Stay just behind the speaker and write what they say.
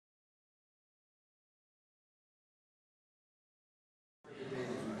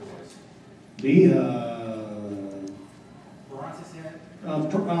Me, Bronze's head?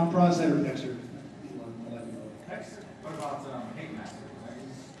 Bronze Head or Dexter. Dexter? What about Hate Master?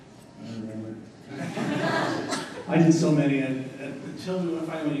 I don't remember. I did so many, and until we went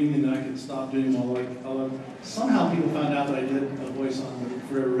finally went union, I could stop doing them all. Somehow people found out that I did a voice on the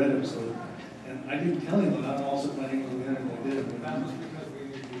Forever Red episode, and I didn't tell anyone. I don't also find anyone on the internet that I did it. That was because we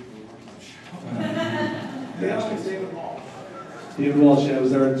knew people were Yeah, David Walsh. David Walsh, yeah,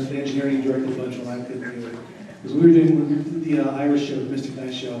 was our engineering director a bunch when I couldn't do it. Because we were doing the Irish show, the Mystic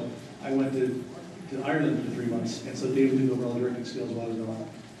Night show. I went to Ireland for 3 months, and so David took over all the directing skills while I was gone.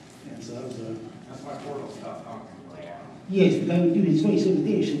 And so that was That's why Portal stopped talking. Yes, but I would do his voice over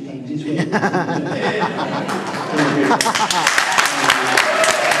there sometimes as well.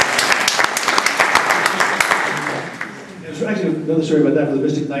 There's actually another story about that. For the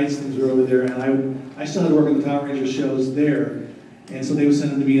Mystic Knights, things were over there, and I still had to work on the Power Rangers shows there. And so they would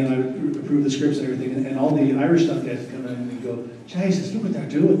send them to me, and I would approve the scripts and everything. And all the Irish stuff guys would come in and go, Jesus, look what they're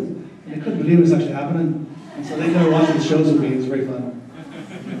doing. And they couldn't believe it was actually happening. And so they never watched the shows with me. It was very fun.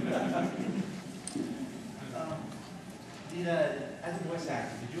 As a voice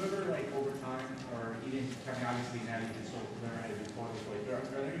actor, did you ever, like, over time, or even, I mean, obviously now you can still learn how to do portal voice, but are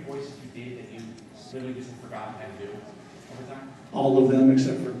there any voices you did that you literally just have forgotten how to do over time? All of them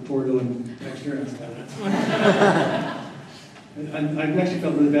except for Torgo and Dexter. I actually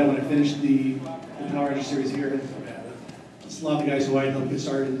felt really bad when I finished the Power Rangers series here. A lot of the guys who I helped get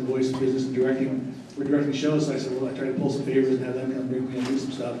started in the voice business and directing were directing shows, so I said, well, I tried to pull some favors and have them come bring me and do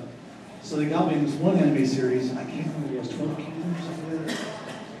some stuff. So they got me in this one anime series, I can't remember, it was 12 Kingdoms or something like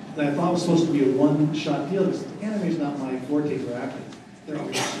that, that I thought was supposed to be a one-shot deal, because anime is not my forte for acting. They're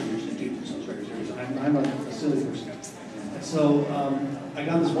always serious and deep, so it's very serious. I'm a silly person. And so I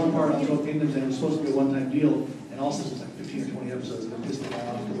got this one part on 12 Kingdoms, and it was supposed to be a one-time deal, and also it was like 15 or 20 episodes, and I pissed the guy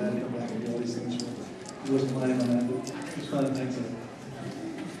off because I had to come back and do all these things. He wasn't planning on that, but it was fun, thanks.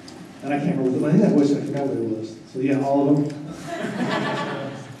 And I can't remember, I think that voice, I forgot what it was. So yeah, all of them.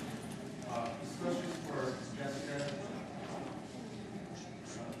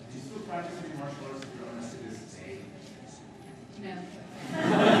 Practicing martial arts if you're on this age? No.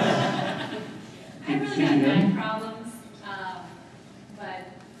 I really had back problems, but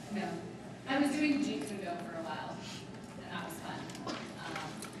no. I was doing Jeet Kune Do for a while, and that was fun.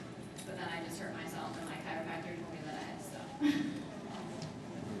 But then I just hurt myself, and my chiropractor told me that I had to stop.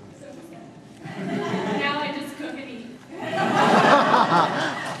 So it was good. Now I just cook and eat.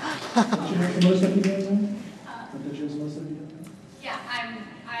 Did you make the most of you guys on? Did you most of you guys? Yeah,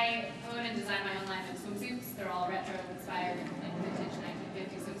 I own and design my own line of swimsuits. They're all retro-inspired, like vintage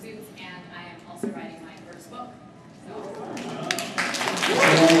 1950 swimsuits, and I am also writing my first book. So.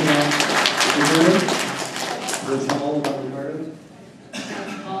 It's all about the part of it?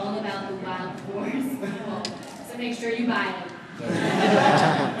 It's all about the wild force. So make sure you buy it. I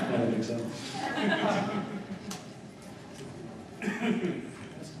don't think so.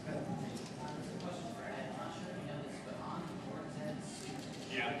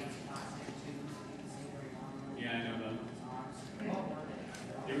 Yeah, I know them.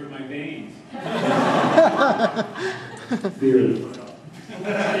 They were my veins. Beard.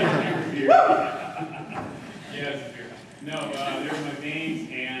 Yes, beard. No, they were my veins,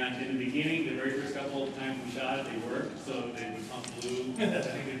 and in the beginning, the very first couple of times we shot it, they worked, so they would pump blue. I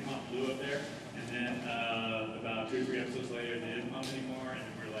think they pumped blue up there, and then about 2 or 3 episodes later, they didn't pump anymore, and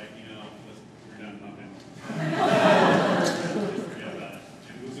then we're like, we're done pumping. Just forget about it.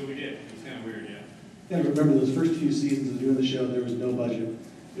 And so we did. It was kind of weird, yeah. Yeah, I remember those first few seasons of doing the show, there was no budget.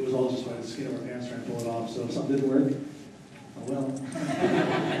 It was all just by the skin of our pants trying to pull it off. So if something didn't work, oh well.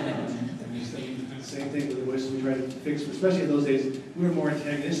 The same thing with the voices we tried to fix, especially in those days, we were more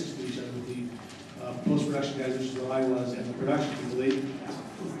antagonistic to each other with the post-production guys, which is what I was, and the production people.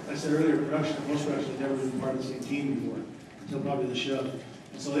 I said earlier, production and post-production had never been part of the same team before, until probably the show.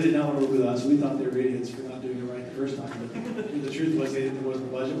 And so they did not want to work with us. We thought they were idiots for not doing it right the first time. But the truth was there wasn't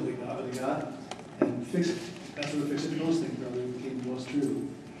a budget, but they got what they got. And fix it. That's what the fix it most thing probably became the most true.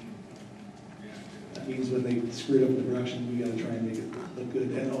 That means when they screwed up the production, we got to try and make it look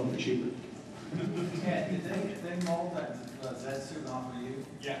good and all for cheaper. Yeah, did they mold that Zedd suit off of you?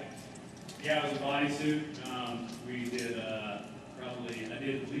 Yeah. Yeah, it was a bodysuit. We did I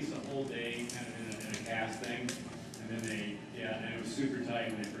did at least a whole day kind of in a cast thing. And then and it was super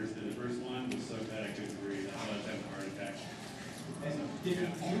tight when they first did the first one. It was so tight I couldn't breathe. I thought I was having a heart attack. And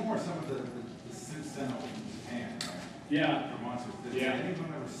you wore some of the suits then in Japan, right? Yeah. For monsters. Did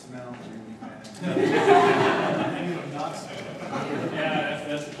anyone ever smell really bad? Any of them not smell? Yeah,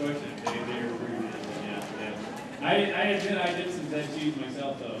 that's the question. They were pretty good. Yeah. I admit I did some Zedd cheese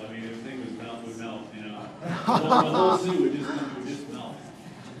myself though. I mean, everything was melting. The whole suit would just melt.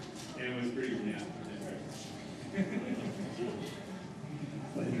 And it was pretty, yeah.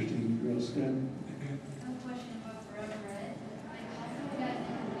 Quite interesting, girls, good. I have a question about Forever Red. Like, how come you guys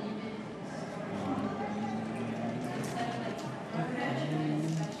didn't leave it instead of like Forever Red should be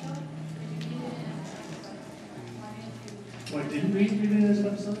special? Did you leave it in a why didn't you? What, didn't we do this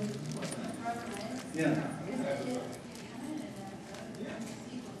episode? Forever Red? Yeah.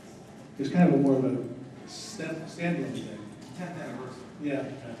 It It was kind of more of a standalone thing. 10th anniversary. Yeah.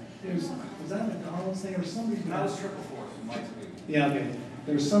 It was that a McDonald's thing or something? That was Triple Force from Lightspeed. Yeah, okay.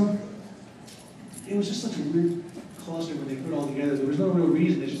 There was some, it was just such a weird cluster when they put it all together. There was no real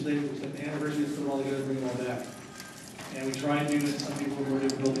reason. It's just it was like the anniversary, to put it all together, bring it all back. And we tried doing it. Some people were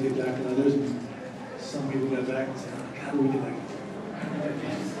able to get back than others, and some people got back and said, how do we get back?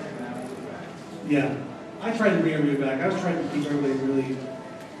 Yeah. I tried to bring everybody back. I was trying to keep everybody really,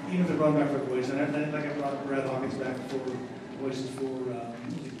 even if they brought them back for a voice. And I brought Brad Hawkins back for voices for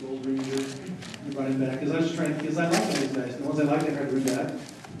Gold Ranger. We brought him back because I was just trying, because I liked all these guys. The ones I liked, I tried to bring back.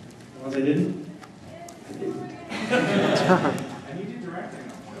 The ones I didn't, I didn't. And you did directing on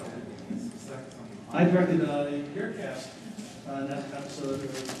the show. I directed your cast that episode, there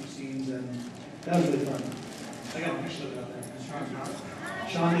were a few scenes, and that was really fun. I got a picture of it out there.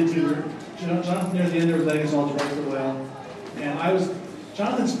 Sean did too. Jonathan near the end there was letting us all direct for a while. And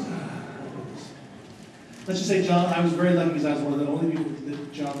Jonathan's, let's just say I was very lucky because I was one of the only people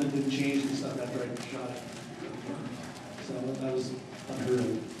that Jonathan didn't change the stuff after I shot it. So that was unheard of.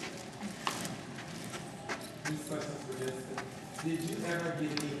 These questions for Jessica. Did you ever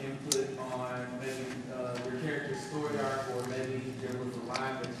get any input on maybe your character's story arc, or maybe there was a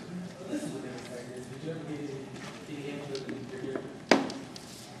line that Alyssa would never say this? Did you ever get any input in your character?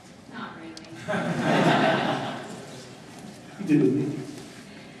 Not really. You did with me.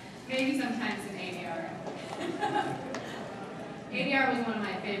 Maybe sometimes in ADR. ADR was one of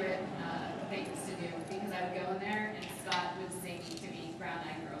my favorite things to do because I would go in there and Scott would sing to me Brown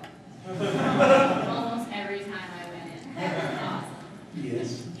Eyed Girl. Almost every time I went in. That was awesome. Yes,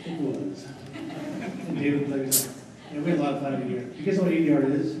 it was. And David played we had a lot of fun in here. You guys know what ADR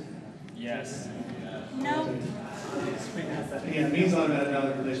is? Yes. No. Yeah, it means automatic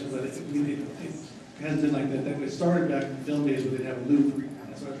value relation, but it hasn't been like that. It started back in film days where they'd have a loop.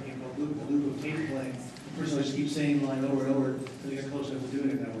 That's what it became called, loop, a loop of tape playing. The person would just keep saying the line over and over until they got close enough to doing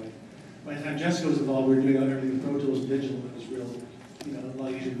it that way. By the time Jessica was involved, we were doing everything with Pro Tools and digital. It was real, a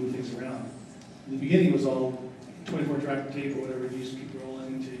lot easier to move things around. In the beginning, it was all 24-track tape or whatever. You just keep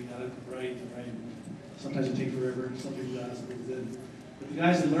rolling until you got it right. Sometimes it takes forever. Some people got it, some people didn't. But the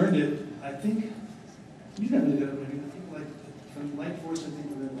guys that learned it, I think, you got really good at it. I think like from Light Force, I think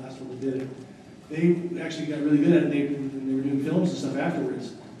were the last one that did it. They actually got really good at it. They were doing films and stuff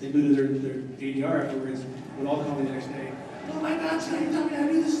afterwards. They moved to their ADR afterwards and would all call me the next day. Oh my God, Scott, you told me how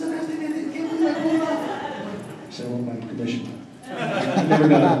to do this stuff. I can't believe I pulled it off. So I want my commission. I never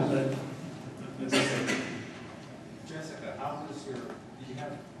got it, but that's okay. Jessica, how was did you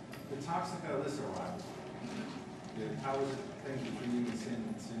have the toxic Alyssa arrival? How was it things between you and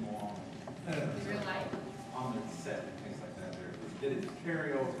Sin Wong? In real life. On the set and things like that? Did it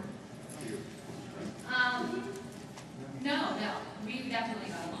carry over to you? No, we definitely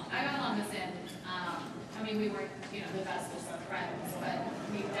got along. I got along with Sin. We weren't, the best of friends, but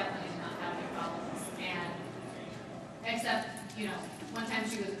we definitely did not have any problems. And except, one time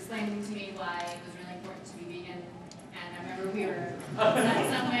she was explaining to me why it was really important to be vegan. And I remember we were outside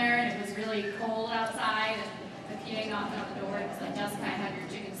somewhere and it was really cold outside and the PA knocked on the door and it was like, Jessica, I have your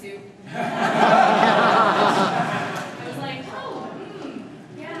chicken soup. I was like, oh,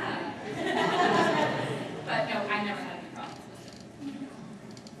 yeah. But no, I never had any problems with it.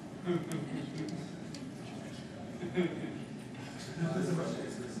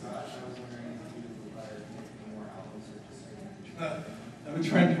 I've been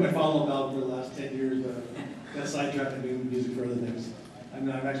trying to do my follow-up album for the last 10 years, but got sidetracked and doing music for other things. I'm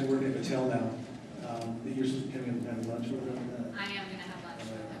actually working at Mattel now. You're supposed to be coming up and having lunch with them. I am going to have lunch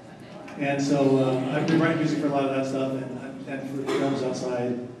with them one day. And so I've been writing music for a lot of that stuff, and for the films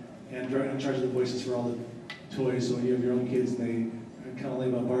outside, and in charge of the voices for all the toys. So when you have your own kids, and they kind of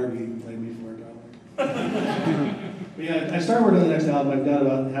lame on Barbie, blame me for it, probably. But yeah, I started working on the next album. I've got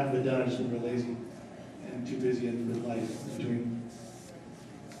about half of it done. I've just been real lazy and too busy with life in between.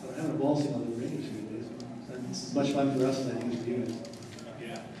 But I'm having a ball seeing all the radio these days. It's as much fun for us as I think it's for you guys.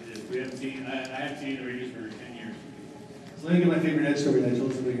 Yeah, it is. I haven't seen the radios for 10 years. So let me get my favorite Ed story that I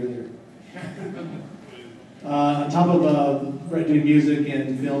told somebody earlier. On top of doing music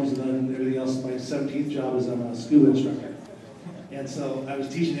and films and everything else, my 17th job is I'm a scuba instructor. And so I was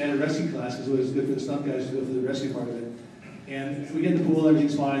teaching at a rescue class because it was good for the stunt guys to go through the rescue part of it. And we get in the pool,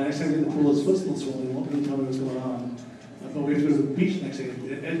 everything's fine. Next time we get in the pool, his foot's a little swollen. He won't really tell me what's going on. But we have to go to the beach the next day.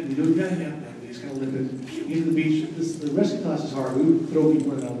 And you do it again. He's kind of limping. You get to the beach. The rescue class is hard. We throw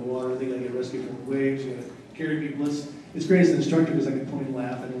people in out of the water. They got to get rescued from the waves. You got to carry people. It's great as an instructor because I can point and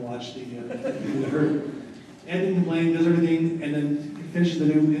laugh and watch the people that hurt. Ed didn't complain, does everything, and then finishes the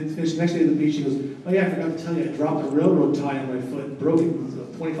next day at the beach. He goes, "Oh yeah, I forgot to tell you, I dropped a railroad tie on my foot, broke it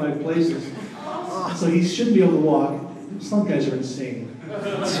in 25 places." So he shouldn't be able to walk. Some guys are insane.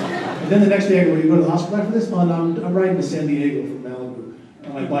 And then the next day I go, "You go to the hospital after this?" "Oh, no, I'm riding to San Diego from Malibu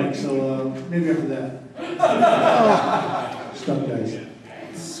on my bike, so maybe after that." Stunt guys. You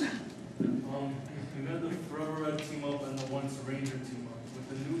got the Forever Red team up and the Once Ranger team up. With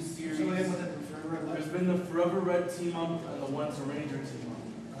the new series, there's been the Forever Red team up and the Once Ranger team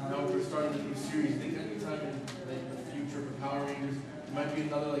up. Now we're starting the new series. Think anytime in like the future for Power Rangers, there might be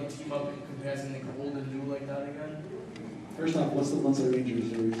another like team up encompassing like old and new like that again. First off, what's the Once a Ranger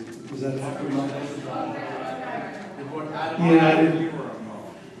series? Was that after They brought Adam Yeah, I on. didn't.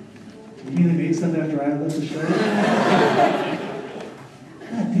 You mean they made stuff after I left the show?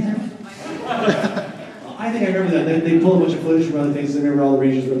 God damn. I think I remember that. They pulled a bunch of footage from other things. I remember all the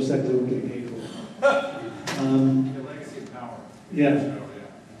Rangers were upset they weren't getting paid for it. The legacy of power. Yeah.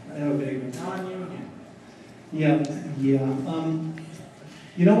 I have a big. Non-union. Yeah.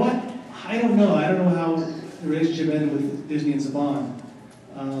 You know what? I don't know. I don't know how the relationship ended with Disney and Saban.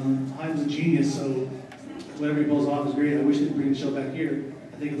 Haim's a genius, so whatever he pulls off is great. I wish they'd bring the show back here.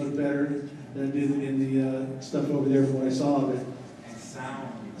 I think it looked better than it did in the stuff over there from what I saw of it. And sound.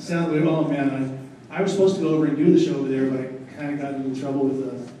 Sound, oh man, I was supposed to go over and do the show over there, but I kind of got into trouble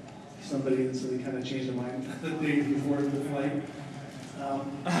with somebody, and so they kind of changed their mind the day before the flight.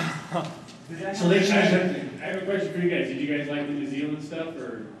 So they changed everything. I have a question for you guys. Did you guys like the New Zealand stuff,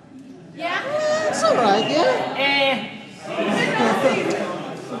 or? Yeah? It's all right, yeah.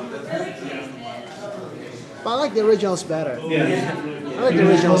 But I like the originals better. Yeah. I like the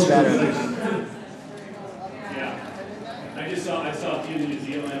originals better. Yeah. I saw a few of the New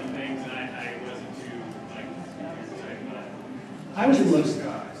Zealand things, and I wasn't too excited about it. I was in Lipstick.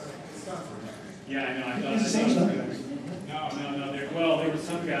 Yeah, I know. I thought It's the same stuff, guys. No. There were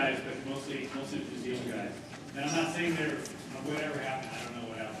some guys, but mostly New Zealand guys. And I'm not saying whatever happened. I don't know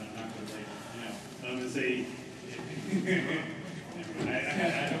what happened. I'm not going to say, but I'm going to say. I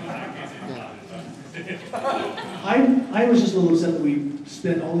don't know. I can't say about it. I was just a little upset that we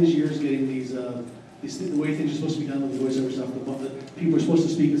spent all these years getting these the way things are supposed to be done with the voiceover stuff. The people were supposed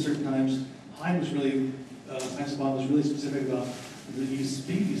to speak at certain times. Haim was really, Saban was really specific about that you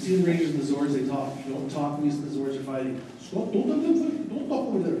speak. You see the Rangers and the Zords, they talk. You don't talk when the Zords are fighting. Stop! Don't talk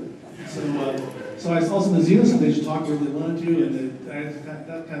over there. So I also in the Zealand stuff, they just talked wherever they wanted to, and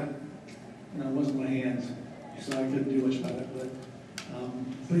that kind of wasn't my hands, so I couldn't do much about it. But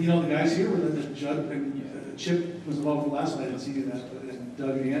the guys here were the Judd and Chip was involved for the last one. I didn't see that, and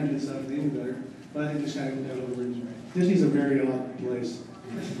Doug and Andrew and stuff. They knew better, but I think just kind of got over it. Disney's a very odd place.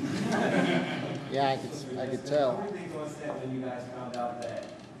 Yeah, I could tell. Everything was set when you guys found out that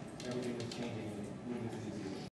everything was changing.